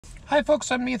Hi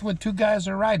folks, I'm Nathan with Two Guys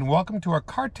on a Ride, and welcome to our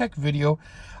CarTech video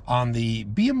on the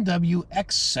BMW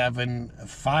X7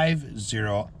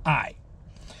 50i.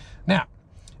 Now,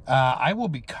 I will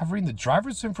be covering the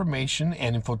driver's information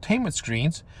and infotainment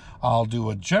screens. I'll do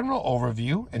a general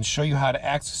overview and show you how to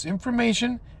access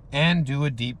information and do a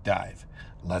deep dive.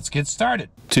 Let's get started.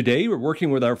 Today we're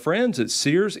working with our friends at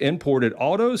Sears Imported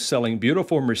Autos, selling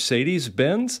beautiful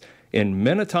Mercedes-Benz in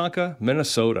Minnetonka,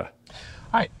 Minnesota.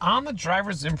 All right, on the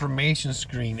driver's information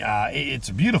screen, it's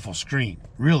a beautiful screen,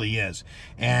 really is,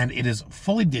 and it is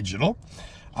fully digital,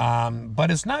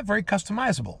 but it's not very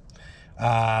customizable.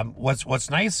 What's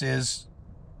nice is,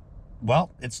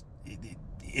 well, it's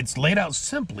laid out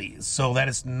simply so that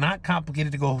it's not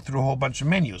complicated to go through a whole bunch of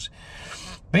menus.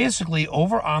 Basically,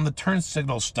 over on the turn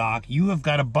signal stock, you have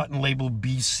got a button labeled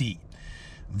BC.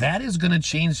 That is going to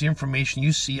change the information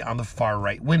you see on the far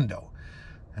right window.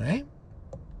 All right?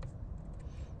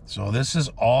 So this is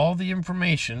all the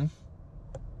information.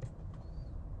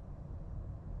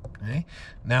 Okay.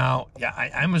 Now, yeah,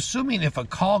 I'm assuming if a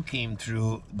call came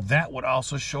through, that would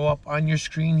also show up on your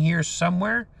screen here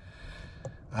somewhere.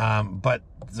 But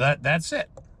that's it.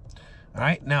 All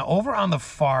right. Now, over on the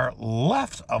far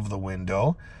left of the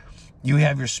window, you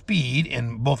have your speed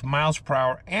in both miles per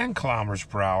hour and kilometers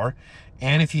per hour.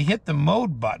 And if you hit the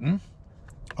mode button,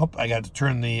 oh, I got to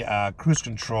turn the cruise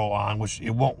control on, which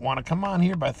it won't want to come on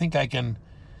here, but I think I can.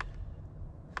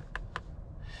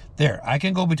 There, I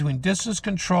can go between distance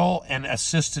control and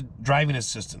assisted driving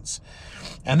assistance.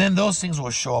 And then those things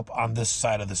will show up on this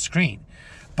side of the screen.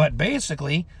 But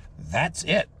basically, that's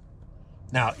it.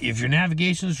 Now, if your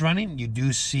navigation is running, you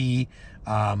do see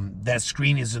that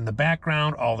screen is in the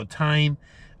background all the time.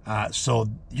 So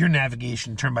your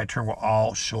navigation turn by turn will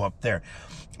all show up there.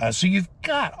 So you've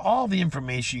got all the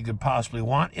information you could possibly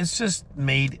want. It's just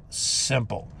made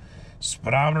simple.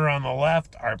 Speedometer on the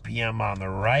left, RPM on the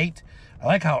right. I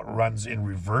like how it runs in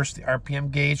reverse, the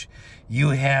RPM gauge. You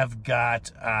have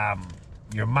got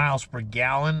your miles per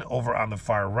gallon over on the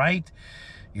far right.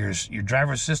 Your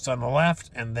driver assist on the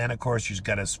left, and then of course you've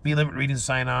got a speed limit reading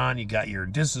sign on. You got your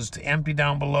distance to empty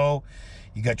down below.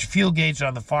 You got your fuel gauge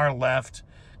on the far left.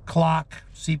 Clock,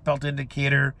 seatbelt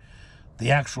indicator,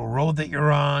 the actual road that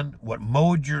you're on, what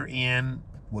mode you're in,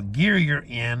 what gear you're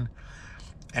in,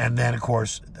 and then of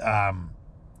course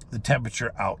the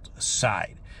temperature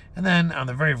outside. And then on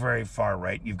the very, very far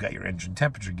right, you've got your engine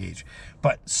temperature gauge.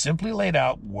 But simply laid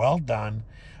out, well done.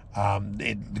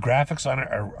 The graphics on it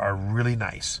are really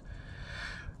nice.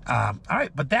 All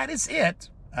right, but that is it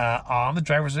on the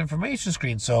driver's information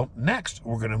screen. So next,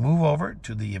 we're going to move over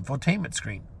to the infotainment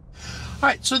screen. All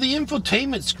right, so the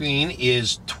infotainment screen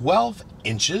is 12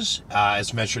 inches.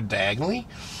 It's measured diagonally,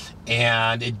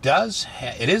 and it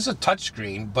is a touch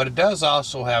screen, but it does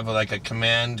also have like a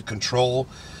command control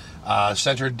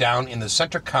centered down in the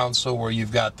center console, where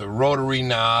you've got the rotary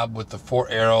knob with the 4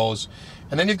 arrows,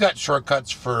 and then you've got shortcuts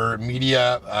for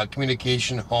media,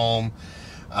 communication, home,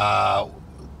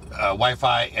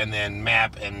 Wi-Fi, and then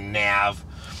map and nav,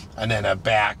 and then a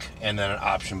back, and then an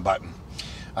option button.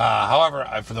 However,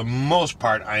 for the most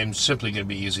part, I am simply going to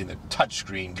be using the touch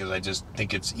screen because I just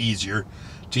think it's easier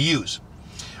to use.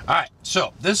 All right,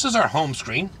 so this is our home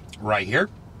screen right here.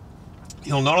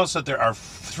 You'll notice that there are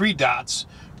 3 dots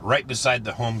right beside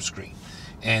the home screen,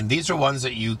 and these are ones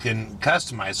that you can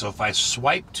customize. So if I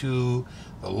swipe to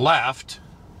the left,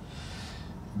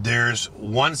 there's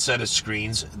one set of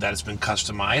screens that has been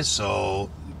customized.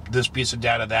 So this piece of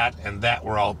data, that and that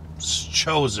were all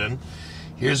chosen.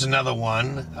 Here's another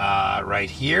one right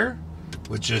here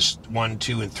with just 1,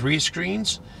 2, and 3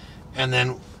 screens, and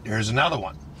then here's another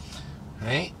one.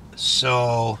 Right?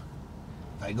 So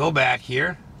if I go back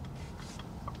here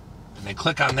and I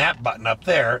click on that button up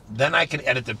there, then I can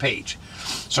edit the page.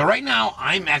 So right now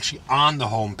I'm actually on the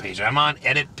home page. I'm on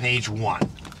edit page 1.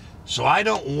 So I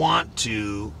don't want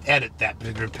to edit that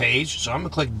particular page, so I'm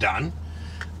gonna click done.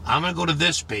 I'm gonna go to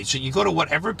this page. So you go to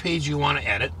whatever page you want to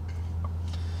edit.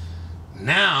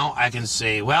 Now I can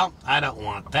say, well, I don't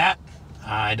want that.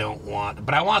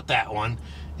 But I want that one,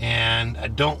 and I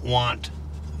don't want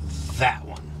that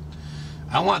one.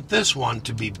 I want this one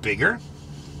to be bigger.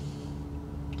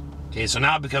 Okay, so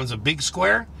now it becomes a big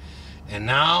square, and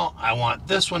now I want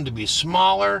this one to be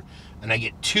smaller, and I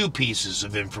get 2 pieces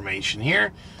of information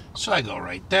here. So I go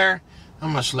right there. I'm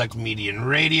gonna select media and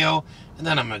radio, and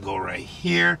then I'm gonna go right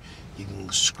here. You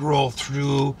can scroll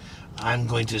through. I'm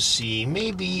going to see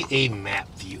maybe a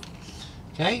map view.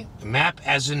 Okay, a map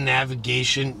as in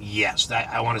navigation. Yes,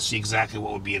 I want to see exactly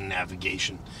what would be in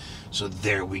navigation. So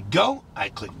there we go. I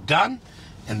click done,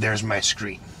 and there's my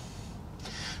screen.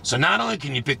 So not only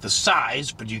can you pick the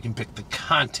size, but you can pick the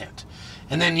content.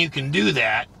 And then you can do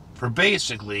that for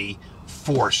basically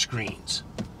 4 screens,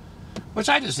 which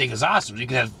I just think is awesome. You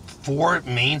can have 4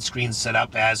 main screens set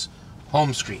up as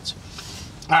home screens.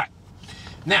 All right,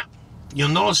 now you'll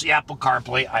notice the Apple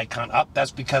CarPlay icon up.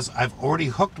 That's because I've already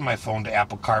hooked my phone to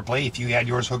Apple CarPlay. If you had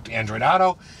yours hooked to Android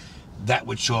Auto, that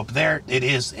would show up there. It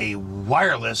is a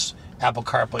wireless Apple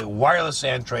CarPlay, wireless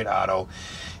Android Auto.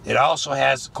 It also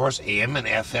has, of course, AM and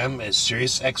FM, as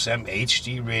Sirius XM,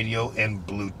 HD radio, and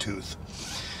Bluetooth.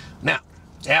 Now,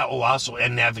 yeah, also,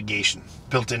 and navigation,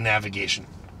 built-in navigation.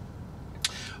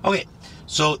 Okay,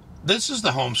 so this is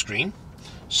the home screen.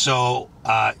 So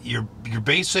your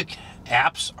basic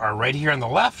apps are right here on the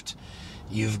left.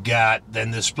 You've got then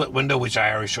the split window, which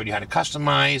I already showed you how to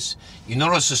customize. You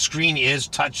notice the screen is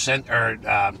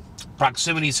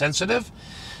proximity sensitive,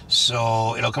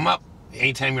 so it'll come up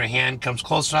anytime your hand comes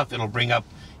close enough. It'll bring up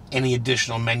any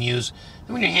additional menus, and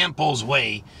when your hand pulls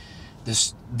away,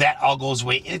 that all goes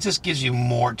away. It just gives you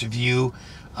more to view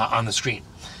on the screen.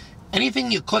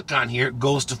 Anything you click on here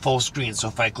goes to full screen. So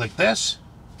if I click this,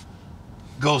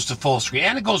 goes to full screen,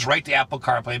 and it goes right to Apple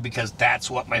CarPlay because that's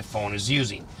what my phone is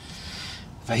using.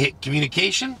 If I hit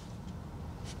communication,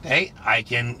 okay, I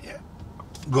can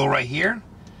go right here,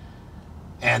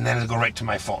 and then it'll go right to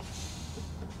my phone.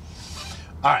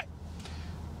 All right,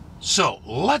 so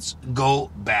let's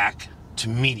go back to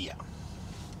media.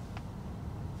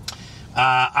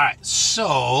 All right,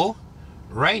 so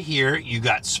right here you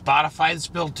got Spotify that's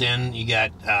built in. You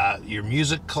got your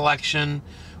music collection,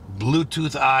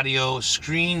 Bluetooth audio,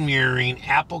 screen mirroring,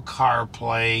 Apple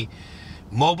CarPlay,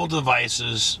 mobile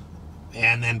devices,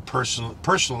 and then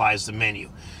personalize the menu.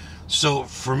 So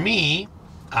for me,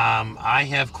 I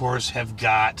of course have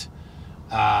got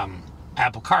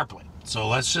Apple CarPlay. So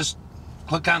let's just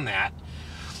click on that,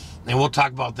 and we'll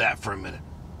talk about that for a minute.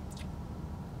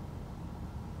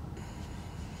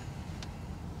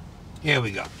 Here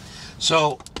we go.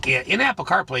 So in Apple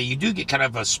CarPlay, you do get kind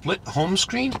of a split home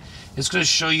screen. It's going to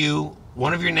show you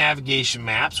one of your navigation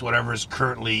maps, whatever is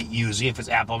currently using. If it's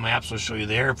Apple Maps, it'll show you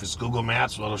there. If it's Google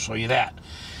Maps, well, it'll show you that.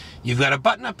 You've got a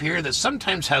button up here that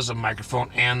sometimes has a microphone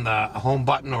and the home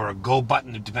button or a go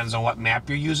button. It depends on what map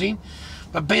you're using.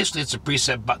 But basically, it's a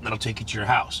preset button that'll take you to your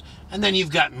house. And then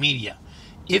you've got media.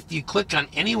 If you click on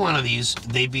any one of these,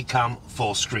 they become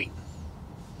full screen.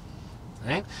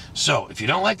 Okay? So if you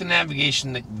don't like the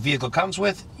navigation that the vehicle comes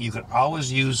with, you can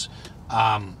always use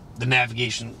the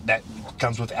navigation that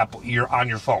comes with Apple on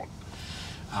your phone.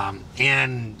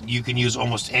 And you can use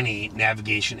almost any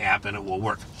navigation app and it will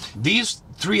work. These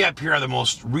 3 up here are the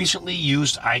most recently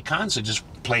used icons. It just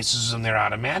places them there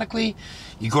automatically.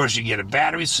 Of course, you get a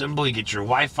battery symbol, you get your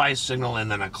Wi-Fi signal, and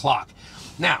then a clock.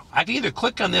 Now, I can either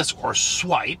click on this or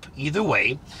swipe, either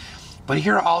way, but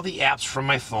here are all the apps from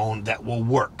my phone that will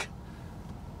work.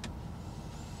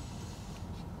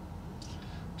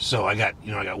 So I got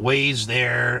Waze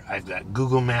there, I've got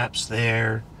Google Maps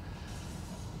there,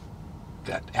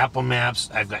 got Apple Maps,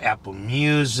 I've got Apple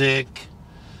Music,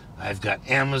 I've got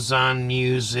Amazon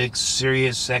Music,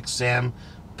 Sirius XM,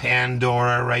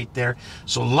 Pandora right there.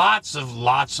 So lots of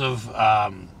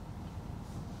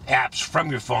apps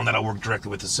from your phone that'll work directly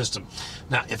with the system.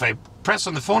 Now, if I press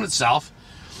on the phone itself,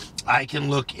 I can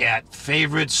look at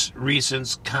favorites,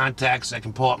 recents, contacts. I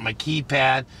can pull up my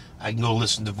keypad. I can go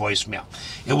listen to voicemail.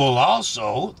 It will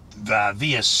also,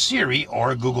 via Siri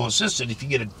or Google Assistant, if you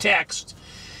get a text,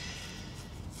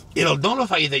 it'll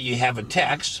notify you that you have a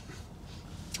text,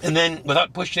 and then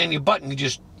without pushing any button, you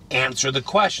just answer the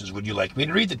questions. Would you like me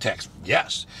to read the text?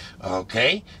 Yes.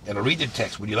 Okay. It'll read the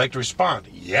text. Would you like to respond?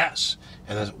 Yes.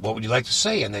 And then, what would you like to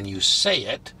say? And then you say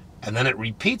it, and then it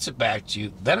repeats it back to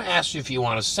you. Then it asks you if you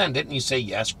want to send it, and you say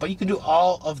yes, but you can do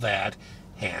all of that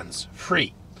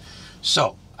hands-free.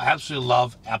 So, I absolutely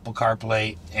love Apple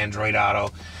CarPlay, Android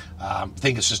Auto. I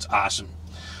think it's just awesome.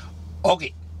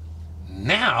 Okay,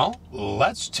 now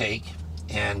let's take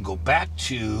and go back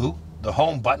to the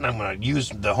home button. I'm going to use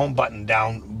the home button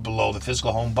down below the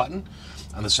physical home button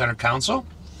on the center console.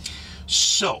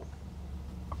 So,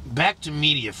 back to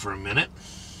media for a minute.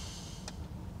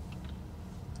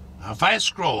 Now, if I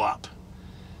scroll up,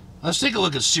 let's take a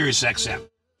look at Sirius XM.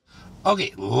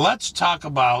 Okay, let's talk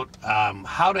about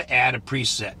how to add a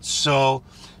preset. So,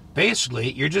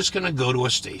 basically, you're just going to go to a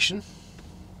station.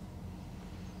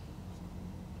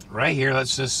 Right here,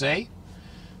 let's just say,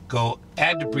 go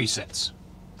add to presets.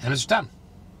 And it's done.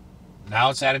 Now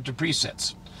it's added to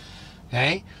presets.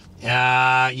 Okay?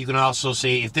 You can also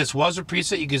say, if this was a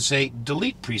preset, you could say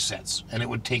delete presets, and it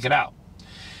would take it out.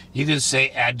 You can say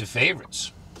add to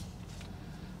favorites.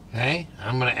 Okay?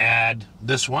 I'm going to add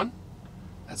this one.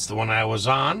 That's the one I was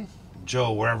on.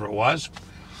 Joe, wherever it was.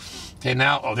 Okay,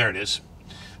 now, oh, there it is.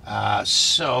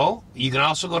 So you can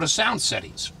also go to sound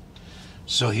settings.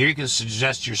 So here you can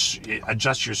adjust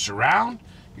your surround,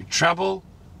 your treble,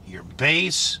 your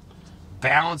bass,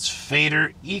 balance,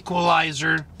 fader,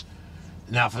 equalizer.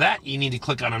 Now for that, you need to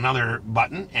click on another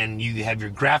button, and you have your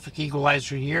graphic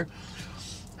equalizer here.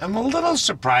 I'm a little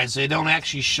surprised they don't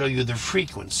actually show you the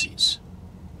frequencies.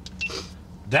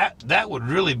 That would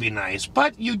really be nice,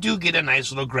 but you do get a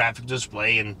nice little graphic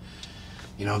display, and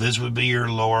you know, this would be your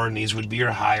lower and these would be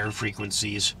your higher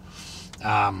frequencies. But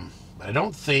I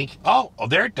don't think, oh,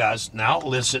 there it does. Now it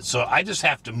lists it, so I just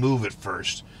have to move it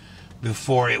first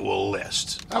before it will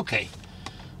list. Okay,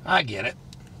 I get it.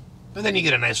 But then you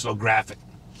get a nice little graphic.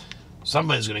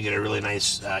 Somebody's going to get a really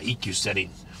nice EQ setting.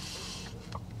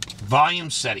 Volume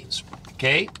settings,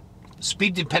 okay?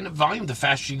 Speed dependent volume, the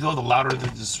faster you go, the louder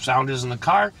the sound is in the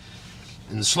car.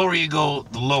 And the slower you go,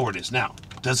 the lower it is. Now,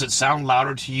 does it sound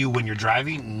louder to you when you're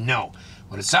driving? No.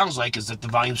 What it sounds like is that the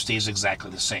volume stays exactly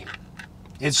the same.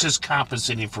 It's just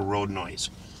compensating for road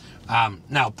noise.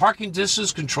 Now, parking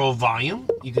distance control volume.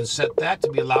 You can set that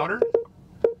to be louder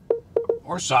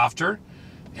or softer.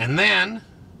 And then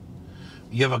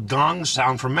you have a gong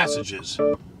sound for messages.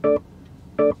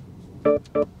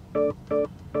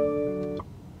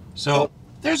 So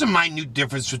there's a minute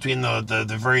difference between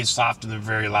the very soft and the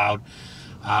very loud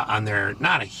on there.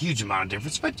 Not a huge amount of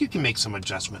difference, but you can make some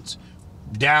adjustments.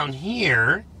 Down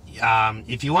here,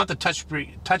 if you want the touch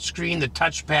screen, the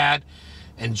touchpad,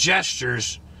 and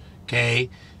gestures, okay,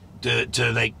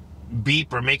 to like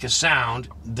beep or make a sound,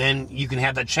 then you can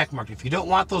have that check mark. If you don't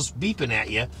want those beeping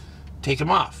at you, take them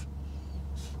off.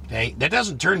 Okay, that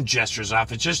doesn't turn gestures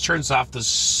off. It just turns off the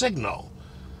signal.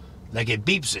 Like it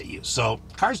beeps at you. So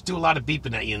cars do a lot of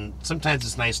beeping at you, and sometimes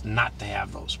it's nice not to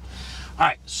have those. All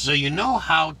right, so you know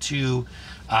how to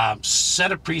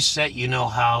set a preset. You know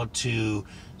how to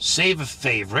save a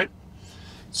favorite.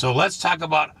 So let's talk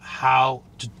about how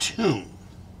to tune.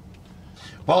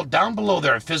 Well, down below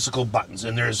there are physical buttons,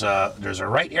 and there's a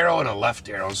right arrow and a left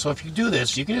arrow. So if you do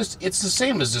this, you can it's the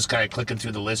same as this guy clicking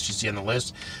through the list you see on the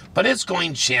list, but it's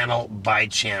going channel by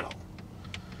channel.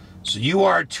 So you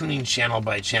are tuning channel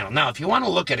by channel. Now, if you want to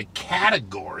look at a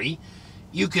category,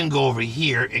 you can go over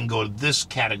here and go to this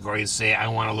category and say, I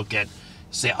want to look at,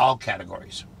 say, all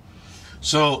categories.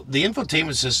 So the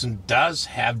infotainment system does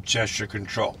have gesture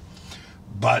control,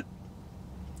 but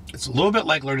it's a little bit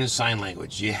like learning sign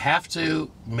language. You have to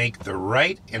make the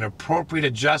right and appropriate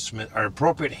adjustment or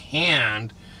appropriate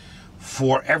hand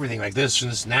for everything. Like this,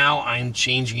 since now I'm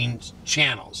changing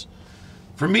channels.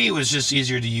 For me, it was just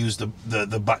easier to use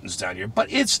the buttons down here,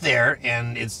 but it's there,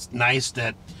 and it's nice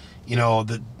that, you know,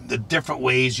 the different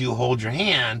ways you hold your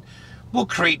hand will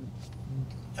create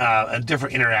a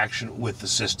different interaction with the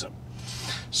system.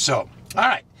 So, all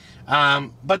right,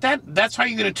 but that's how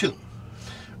you're going to tune.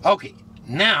 Okay,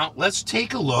 now let's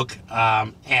take a look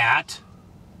at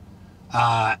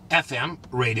FM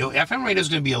radio. FM radio is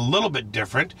going to be a little bit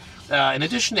different. In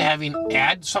addition to having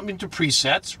add something to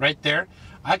presets right there,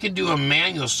 I can do a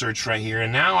manual search right here,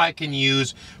 and now I can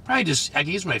use I can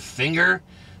use my finger.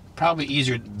 Probably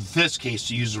easier in this case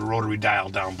to use the rotary dial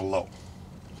down below.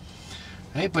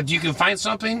 Okay, but you can find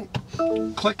something,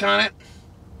 click on it.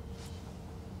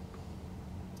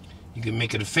 You can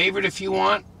make it a favorite if you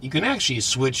want. You can actually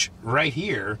switch right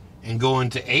here and go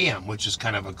into AM, which is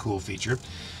kind of a cool feature.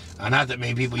 Not that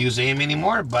many people use AM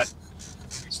anymore, but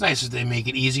it's nice that they make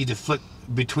it easy to flick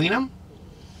between them.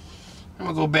 I'm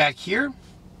gonna go back here,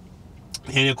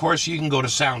 and of course you can go to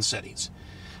sound settings.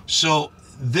 So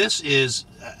this is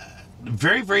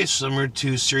very, very similar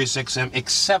to Sirius XM,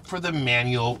 except for the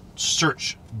manual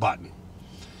search button.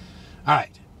 All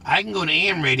right, I can go to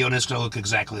AM radio, and it's going to look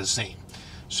exactly the same.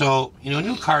 So, you know,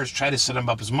 new cars try to set them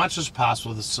up as much as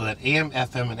possible so that AM,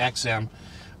 FM, and XM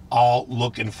all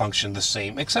look and function the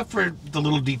same, except for the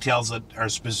little details that are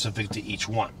specific to each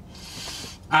one.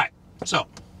 All right, so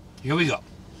here we go.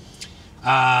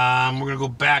 We're going to go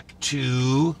back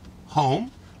to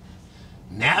home,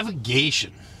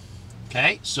 navigation.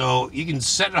 Okay, so you can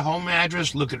set a home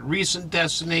address, look at recent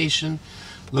destination,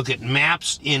 look at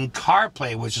maps in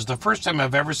CarPlay, which is the first time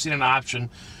I've ever seen an option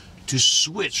to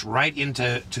switch right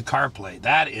into CarPlay.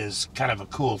 That is kind of a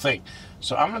cool thing.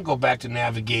 So I'm going to go back to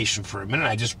navigation for a minute.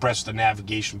 I just pressed the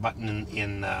navigation button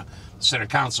in the center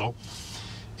console.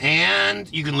 And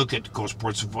you can look at course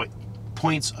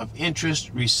points of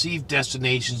interest, received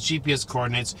destinations, GPS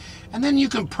coordinates, and then you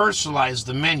can personalize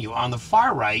the menu. On the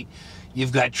far right,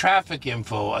 you've got traffic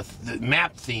info, the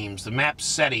map themes, the map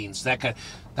settings, that kind.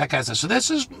 that kind of stuff. So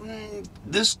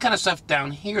this kind of stuff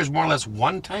down here is more or less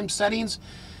one-time settings.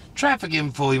 Traffic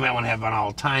info you might want to have on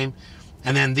all the time.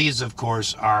 And then these, of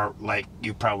course, are like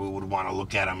you probably would want to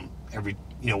look at them every,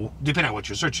 depending on what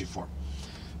you're searching for.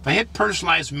 If I hit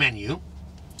personalized menu,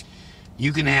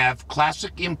 you can have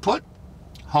classic input,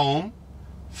 home,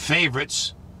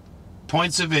 favorites,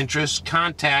 points of interest,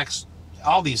 contacts,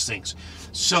 all these things.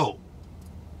 So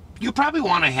you probably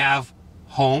want to have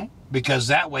home, because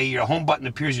that way your home button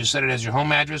appears. You set it as your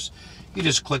home address. You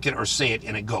just click it or say it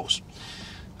and it goes.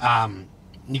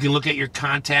 You can look at your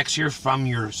contacts here from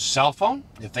your cell phone.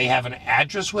 If they have an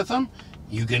address with them,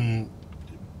 you can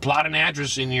plot an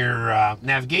address in your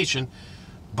navigation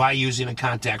by using a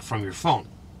contact from your phone.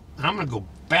 I'm going to go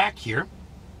back here.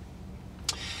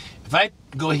 If I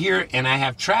go here and I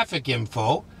have traffic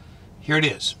info, here it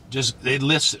is. It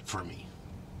lists it for me.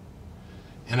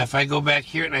 And if I go back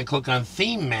here and I click on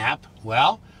theme map,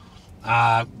 well,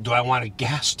 do I want a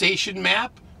gas station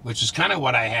map? Which is kind of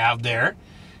what I have there.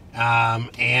 So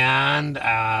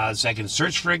I can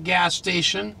search for a gas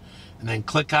station and then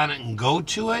click on it and go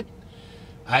to it.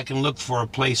 I can look for a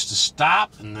place to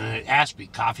stop, and then it asks me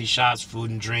coffee shops,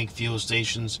 food and drink, fuel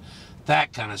stations,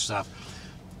 that kind of stuff.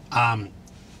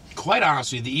 Quite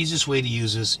honestly, the easiest way to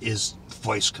use this is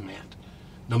voice command,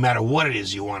 no matter what it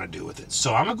is you want to do with it.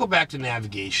 So I'm going to go back to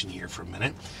navigation here for a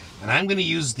minute, and I'm going to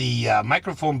use the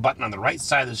microphone button on the right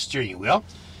side of the steering wheel,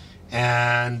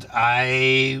 and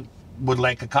I would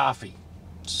like a coffee.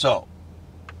 So,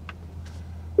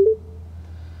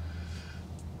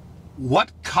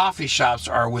 what coffee shops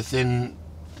are within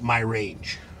my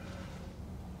range?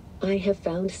 I have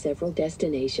found several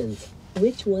destinations.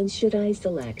 Which one should I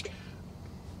select?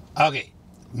 Okay,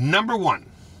 number 1.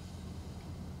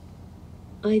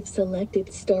 I've selected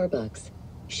Starbucks.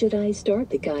 Should I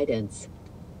start the guidance?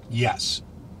 Yes.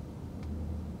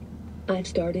 I've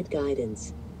started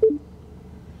guidance.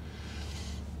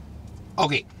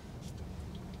 Okay,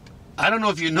 I don't know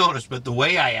if you noticed, but the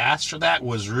way I asked for that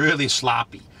was really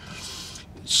sloppy.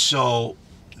 So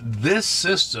this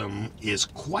system is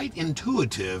quite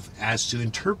intuitive as to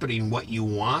interpreting what you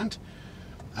want.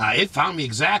 It found me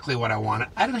exactly what I wanted.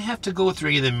 I didn't have to go through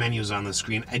any of the menus on the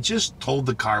screen. I just told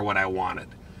the car what I wanted.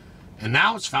 And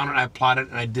now it's found it, I plotted,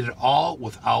 and I did it all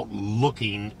without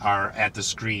looking at the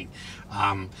screen.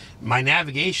 My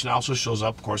navigation also shows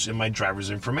up, of course, in my driver's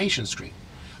information screen.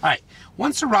 All right,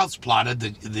 once the route's plotted,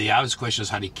 the obvious question is,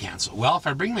 how do you cancel? Well, if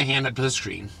I bring my hand up to the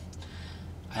screen,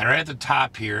 and right at the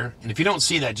top here, and if you don't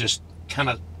see that, just kind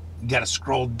of got to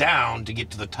scroll down to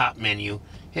get to the top menu,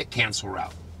 hit cancel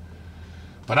route.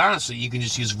 But honestly, you can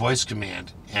just use voice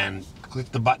command and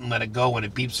click the button, let it go. When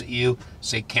it beeps at you,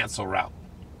 say cancel route.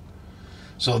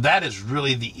 So that is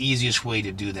really the easiest way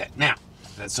to do that. Now,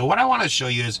 so what I want to show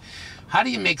you is how do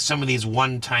you make some of these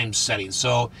one-time settings.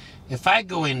 So if I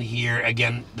go in here,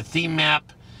 again, the theme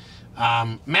map,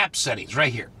 map settings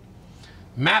right here.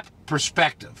 Map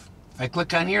perspective. If I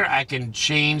click on here, I can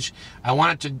change. I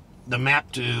want the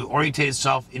map to orientate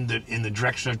itself in the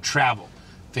direction of travel,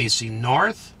 facing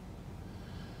north,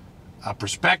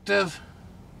 perspective,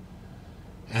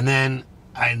 and then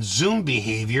in zoom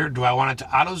behavior, do I want it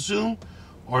to auto zoom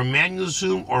or manual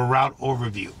zoom or route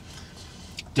overview?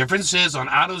 Difference is on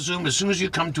auto zoom, as soon as you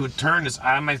come to a turn, it's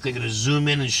automatically going to zoom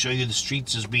in and show you the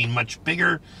streets as being much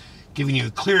bigger, giving you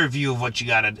a clearer view of what you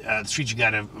got to, the streets you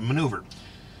got to maneuver.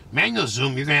 Manual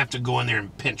zoom, you're going to have to go in there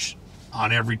and pinch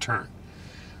on every turn.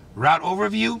 Route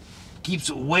overview keeps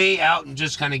it way out and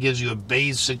just kind of gives you a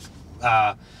basic,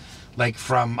 like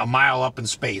from a mile up in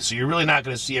space. So you're really not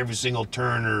going to see every single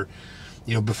turn or,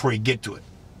 before you get to it.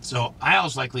 So I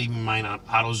always like leaving mine on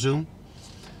auto zoom.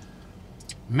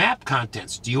 Map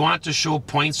contents. Do you want to show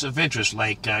points of interest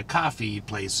like coffee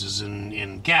places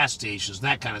and gas stations,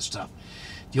 that kind of stuff?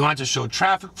 Do you want to show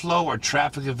traffic flow or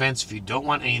traffic events? If you don't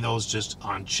want any of those, just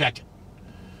uncheck it.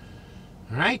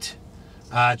 All right.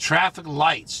 Traffic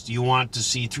lights. Do you want to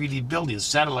see 3D buildings,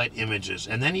 satellite images?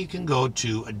 And then you can go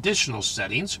to additional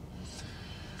settings.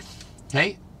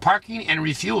 Okay. Parking and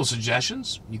refuel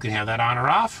suggestions. You can have that on or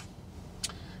off.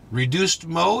 Reduced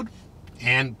mode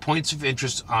and points of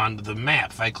interest on the map.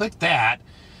 If I click that,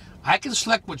 I can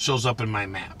select what shows up in my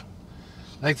map.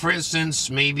 Like for instance,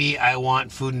 maybe I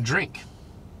want food and drink.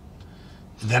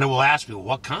 Then it will ask me, well,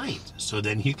 what kind? So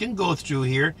then you can go through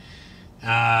here. You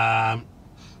can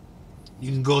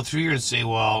go through here and say,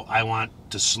 well, I want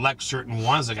to select certain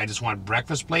ones. Like I just want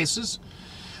breakfast places,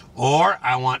 or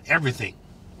I want everything.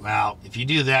 Well, if you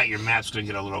do that, your map's going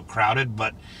to get a little crowded.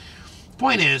 But the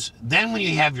point is, then when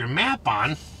you have your map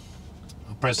on,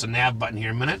 press the nav button here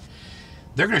in a minute,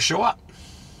 they're going to show up.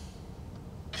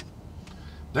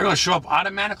 They're going to show up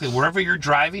automatically wherever you're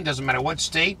driving, doesn't matter what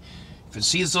state. If it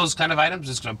sees those kind of items,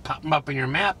 it's going to pop them up in your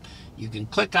map. You can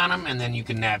click on them, and then you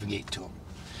can navigate to them.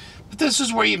 But this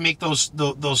is where you make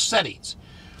those settings.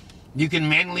 You can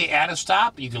manually add a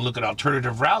stop. You can look at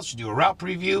alternative routes. You do a route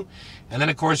preview. And then,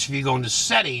 of course, if you go into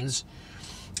settings,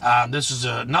 this is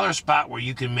another spot where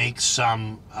you can make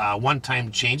some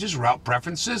one-time changes, route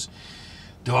preferences.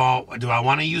 Do I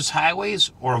want to use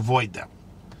highways or avoid them?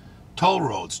 Toll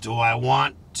roads. Do I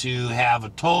want to have a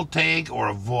toll tag or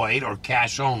avoid or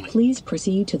cash only? Please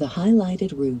proceed to the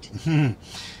highlighted route.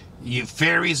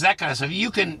 Ferries, that kind of stuff.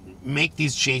 You can make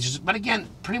these changes, but again,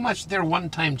 pretty much they're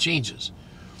one-time changes.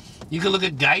 You can look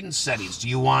at guidance settings. Do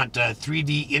you want a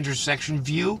 3D intersection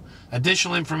view,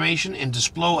 additional information, and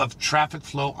display of traffic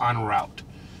flow en route?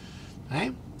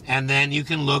 Okay? And then you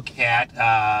can look at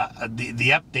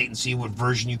the update and see what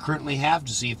version you currently have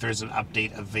to see if there's an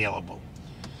update available.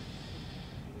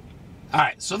 All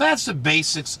right, so that's the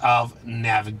basics of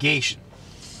navigation.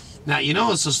 Now, you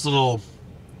notice this little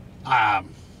tab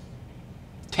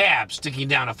sticking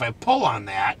down. If I pull on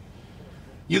that,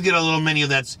 you get a little menu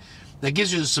that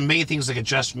gives you some main things like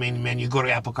adjust main menu, go to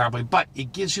Apple CarPlay, but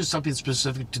it gives you something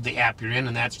specific to the app you're in,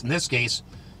 and that's, in this case,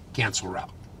 cancel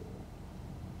route.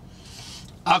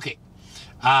 Okay,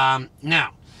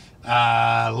 now,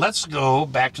 let's go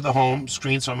back to the home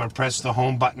screen. So I'm going to press the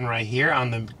home button right here on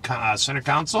the center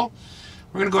console.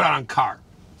 We're going to go down on car.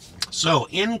 So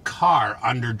in car,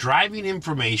 under driving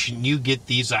information, you get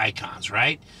these icons,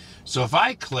 right? So if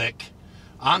I click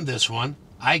on this one,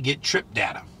 I get trip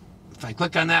data. If I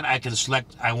click on that, I can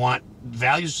select, I want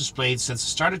values displayed since the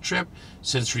start of trip,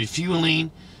 since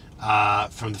refueling,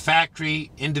 from the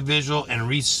factory, individual, and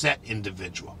reset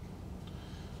individual.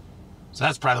 So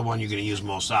that's probably the one you're going to use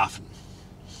most often.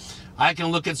 I can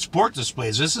look at sport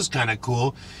displays. This is kind of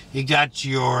cool. You got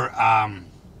your,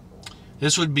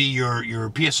 this would be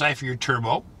your PSI for your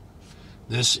turbo.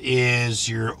 This is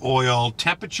your oil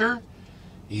temperature,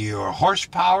 your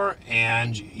horsepower,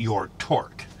 and your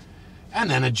torque. And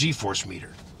then a G-force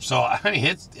meter. So, I mean,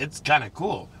 it's kind of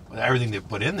cool with everything they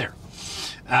put in there.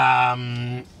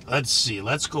 Let's see.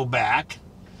 Let's go back.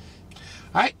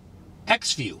 All right.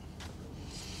 X-View.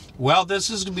 Well, this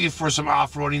is going to be for some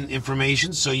off-roading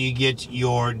information. So you get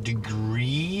your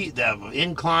degree of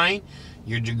incline,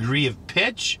 your degree of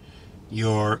pitch,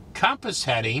 your compass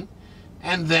heading,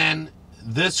 and then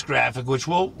this graphic, which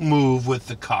will move with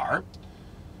the car.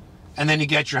 And then you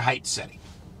get your height setting.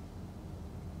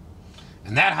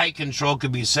 And that height control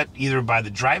could be set either by the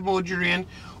drive mode you're in,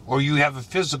 or you have a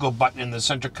physical button in the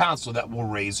center console that will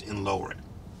raise and lower it.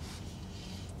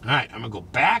 All right, I'm going to go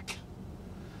back.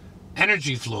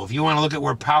 Energy flow. If you want to look at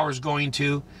where power is going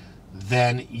to,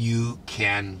 then you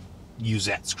can use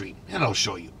that screen, and it'll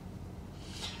show you.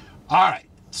 All right,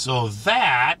 so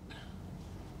that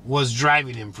was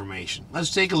driving information.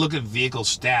 Let's take a look at vehicle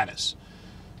status.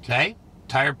 Okay,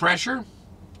 tire pressure,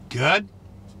 good.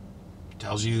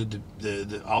 Tells you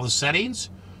all the settings.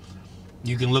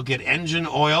 You can look at engine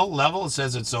oil level. It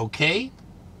says it's okay.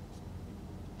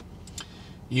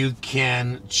 You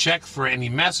can check for any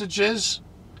messages.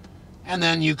 And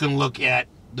then you can look at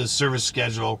the service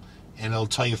schedule, and it'll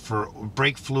tell you for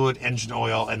brake fluid, engine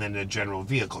oil, and then a general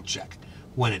vehicle check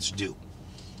when it's due.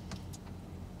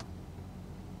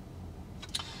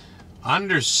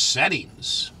 Under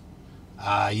settings,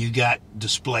 you got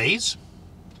displays.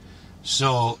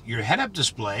 So your head-up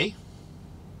display,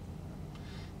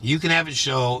 you can have it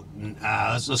show,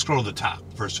 let's scroll to the top,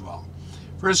 first of all.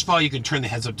 First of all, you can turn the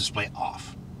heads-up display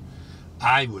off.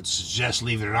 I would suggest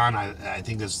leaving it on. I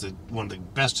think that's one of the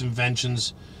best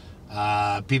inventions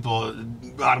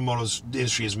automotive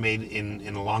industry has made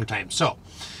in a long time. So,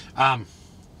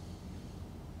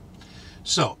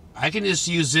 so I can just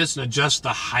use this and adjust the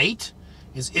height.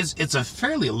 It's a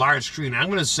fairly large screen. I'm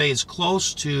going to say it's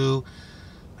close to,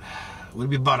 would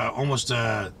be about almost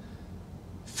a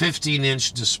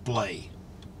 15-inch display.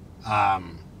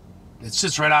 It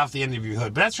sits right off the end of your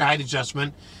hood, but that's your height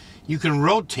adjustment. You can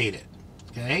rotate it.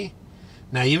 Okay.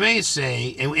 Now you may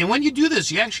say, and when you do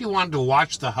this, you actually want to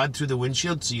watch the HUD through the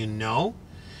windshield so you know.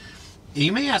 And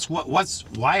you may ask,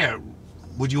 why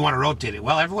would you want to rotate it?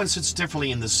 Well, everyone sits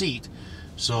differently in the seat,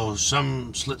 so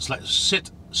some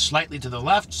sit slightly to the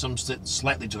left, some sit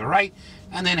slightly to the right,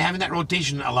 and then having that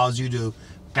rotation allows you to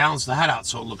balance the HUD out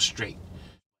so it looks straight.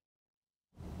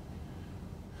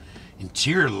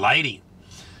 Interior lighting.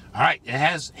 All right, it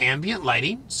has ambient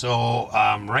lighting. So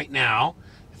right now,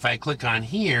 if I click on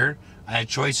here, I have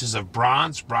choices of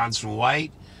bronze and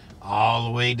white, all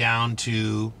the way down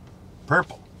to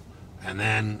purple. And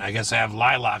then I guess I have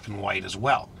lilac and white as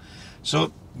well.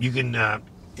 So you can,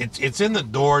 It's in the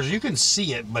doors. You can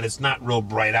see it, but it's not real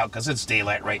bright out because it's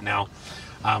daylight right now.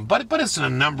 But it's in a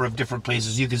number of different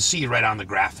places. You can see right on the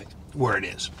graphic where it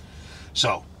is.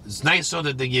 So it's nice though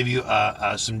that they give you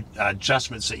some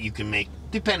adjustments that you can make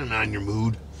depending on your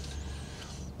mood.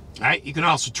 All right, you can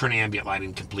also turn ambient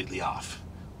lighting completely off,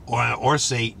 or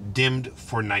say dimmed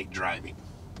for night driving.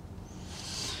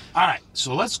 All right,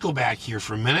 so let's go back here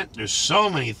for a minute. There's so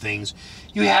many things.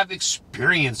 You have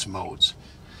experience modes.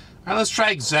 All right, let's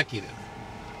try executive.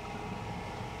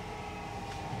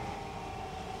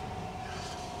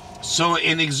 So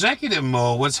in executive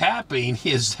mode, what's happening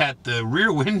is that the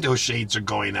rear window shades are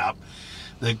going up,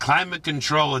 the climate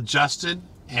control adjusted,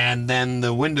 and then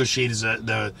the window shade is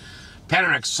the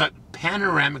panoramic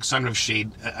sunroof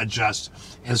shade adjusts,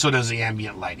 and so does the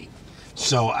ambient lighting.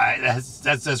 So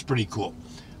that's pretty cool.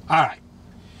 All right,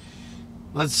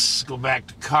 let's go back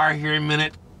to car here a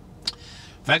minute.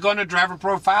 If I go into driver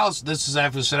profiles, this is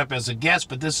actually set up as a guest,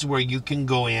 but this is where you can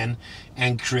go in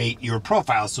and create your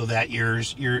profile so that your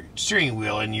steering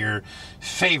wheel and your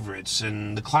favorites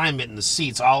and the climate and the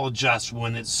seats all adjust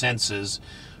when it senses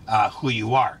who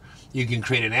you are. You can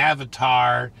create an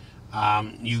avatar.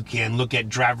 You can look at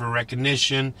driver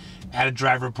recognition, add a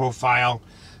driver profile.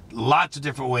 Lots of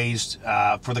different ways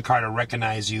for the car to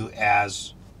recognize you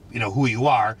as, you know, who you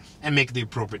are and make the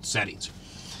appropriate settings.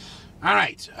 All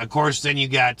right, of course, then you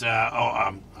got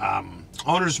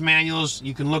owner's manuals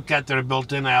you can look at that are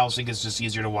built in. I also think it's just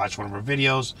easier to watch one of our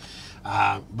videos,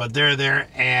 but they're there,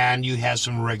 and you have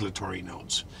some regulatory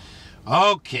notes.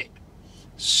 Okay,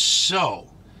 so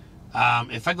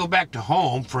if I go back to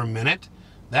home for a minute,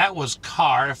 that was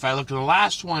car. If I look at the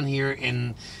last one here,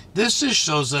 and this just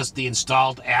shows us the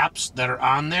installed apps that are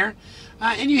on there,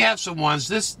 and you have some ones.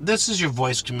 This is your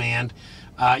voice command.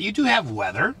 You do have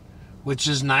weather, which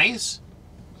is nice.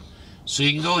 So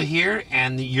you can go here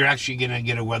and you're actually going to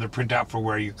get a weather printout for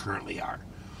where you currently are.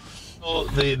 So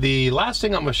the last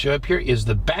thing I'm going to show up here is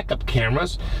the backup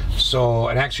cameras. So,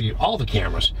 and actually all the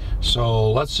cameras.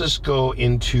 So let's just go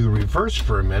into reverse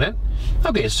for a minute.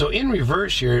 Okay, so in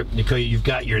reverse here, you've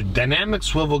got your dynamic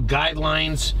swivel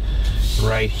guidelines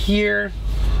right here.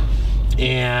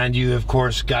 And you, of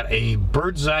course, got a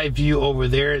bird's eye view over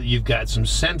there. You've got some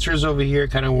sensors over here,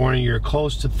 kind of warning you're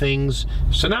close to things.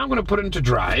 So now I'm going to put it into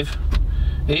drive.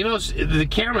 And you notice the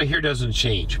camera here doesn't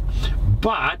change.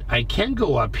 But I can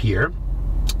go up here,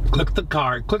 click the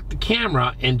car, click the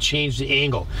camera, and change the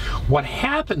angle. What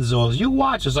happens, though, is you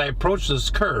watch as I approach this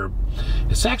curb.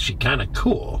 It's actually kind of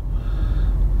cool.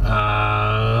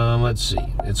 Let's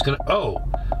see. It's going to... Oh,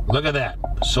 look at that.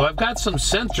 So I've got some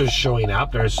sensors showing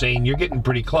up that are saying you're getting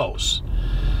pretty close.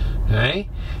 Okay?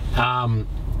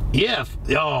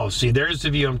 Oh, see, there's the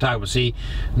view I'm talking about. See,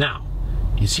 now,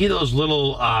 you see those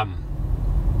little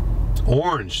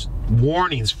orange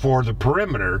warnings for the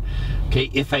perimeter? Okay,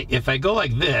 if I go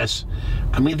like this,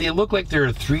 I mean, they look like they're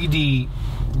 3D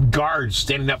guards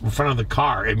standing up in front of the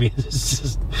car. I mean, it's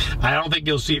just, I don't think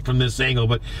you'll see it from this angle,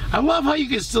 but I love how you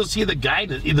can still see the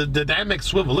guidance, the dynamic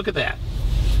swivel. Look at that.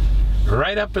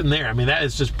 Right up in there. I mean, that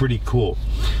is just pretty cool.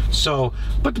 So,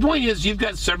 but the point is, you've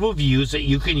got several views that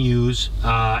you can use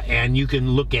and you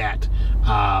can look at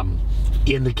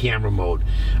in the camera mode.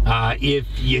 You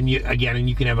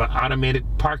can have an automated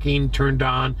parking turned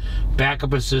on,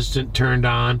 backup assistant turned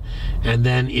on, and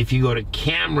then if you go to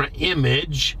camera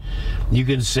image, you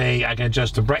can say, I can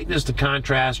adjust the brightness, the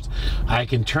contrast, I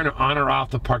can turn on or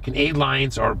off the parking aid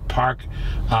lines, or park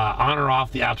on or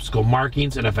off the obstacle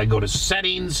markings, and if I go to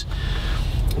settings,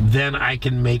 then I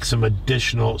can make some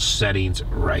additional settings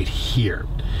right here.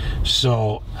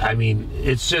 So, I mean,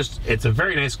 it's a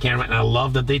very nice camera, and I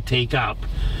love that they take up,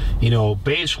 you know,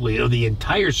 basically the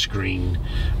entire screen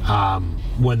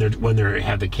when they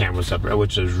have the cameras up,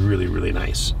 which is really, really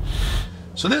nice.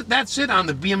 So that's it on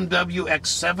the BMW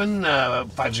X7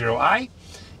 50i,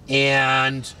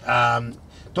 and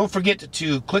don't forget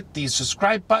to click the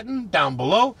subscribe button down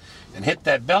below and hit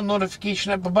that bell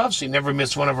notification up above so you never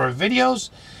miss one of our videos.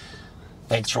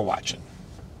 Thanks for watching.